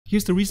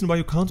Here's the reason why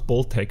you can't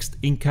bold text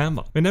in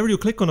Canva. Whenever you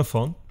click on a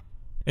font,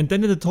 and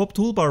then in the top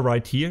toolbar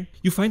right here,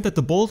 you find that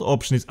the bold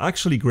option is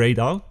actually grayed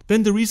out,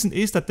 then the reason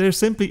is that there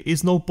simply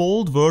is no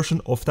bold version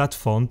of that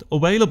font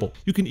available.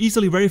 You can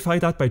easily verify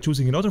that by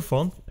choosing another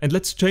font, and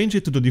let's change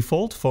it to the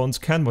default fonts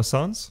Canva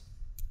Sans.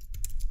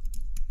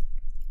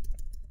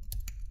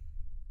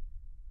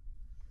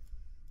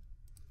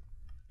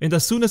 And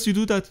as soon as you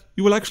do that,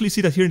 you will actually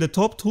see that here in the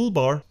top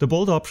toolbar, the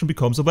bold option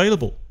becomes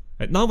available.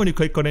 And now when you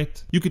click on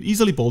it, you can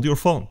easily bold your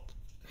font.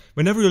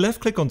 Whenever you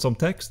left click on some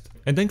text,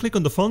 and then click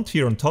on the font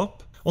here on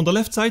top, on the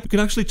left side you can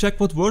actually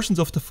check what versions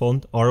of the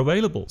font are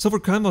available. So for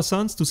Canva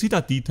Sans, to see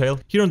that detail,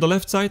 here on the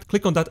left side,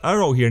 click on that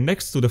arrow here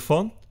next to the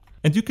font,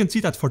 and you can see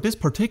that for this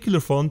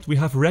particular font we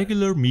have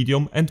regular,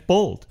 medium and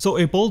bold. So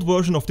a bold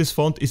version of this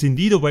font is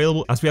indeed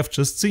available, as we have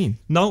just seen.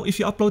 Now if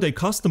you upload a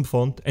custom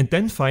font and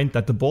then find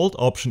that the bold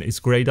option is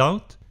grayed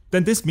out,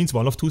 then this means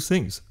one of two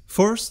things.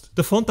 First,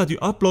 the font that you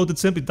uploaded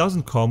simply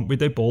doesn't come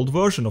with a bold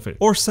version of it.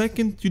 Or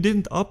second, you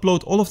didn't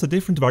upload all of the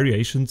different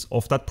variations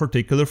of that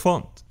particular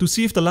font. To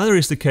see if the latter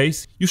is the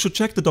case, you should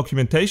check the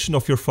documentation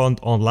of your font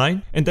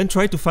online and then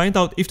try to find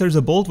out if there is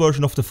a bold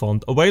version of the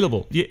font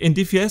available. And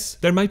if yes,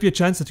 there might be a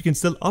chance that you can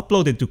still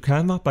upload it to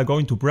Canva by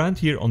going to Brand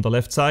here on the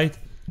left side.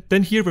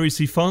 Then here where you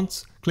see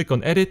Fonts, click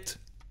on Edit.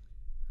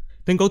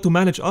 Then go to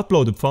Manage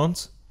Uploaded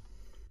Fonts.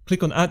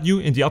 Click on Add New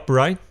in the upper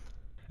right.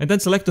 And then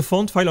select the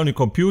font file on your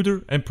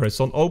computer and press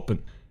on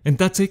Open. And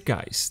that's it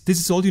guys. This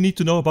is all you need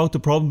to know about the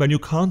problem when you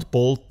can't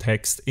bold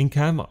text in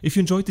Canva. If you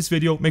enjoyed this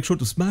video, make sure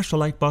to smash the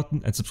like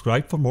button and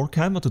subscribe for more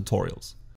Canva tutorials.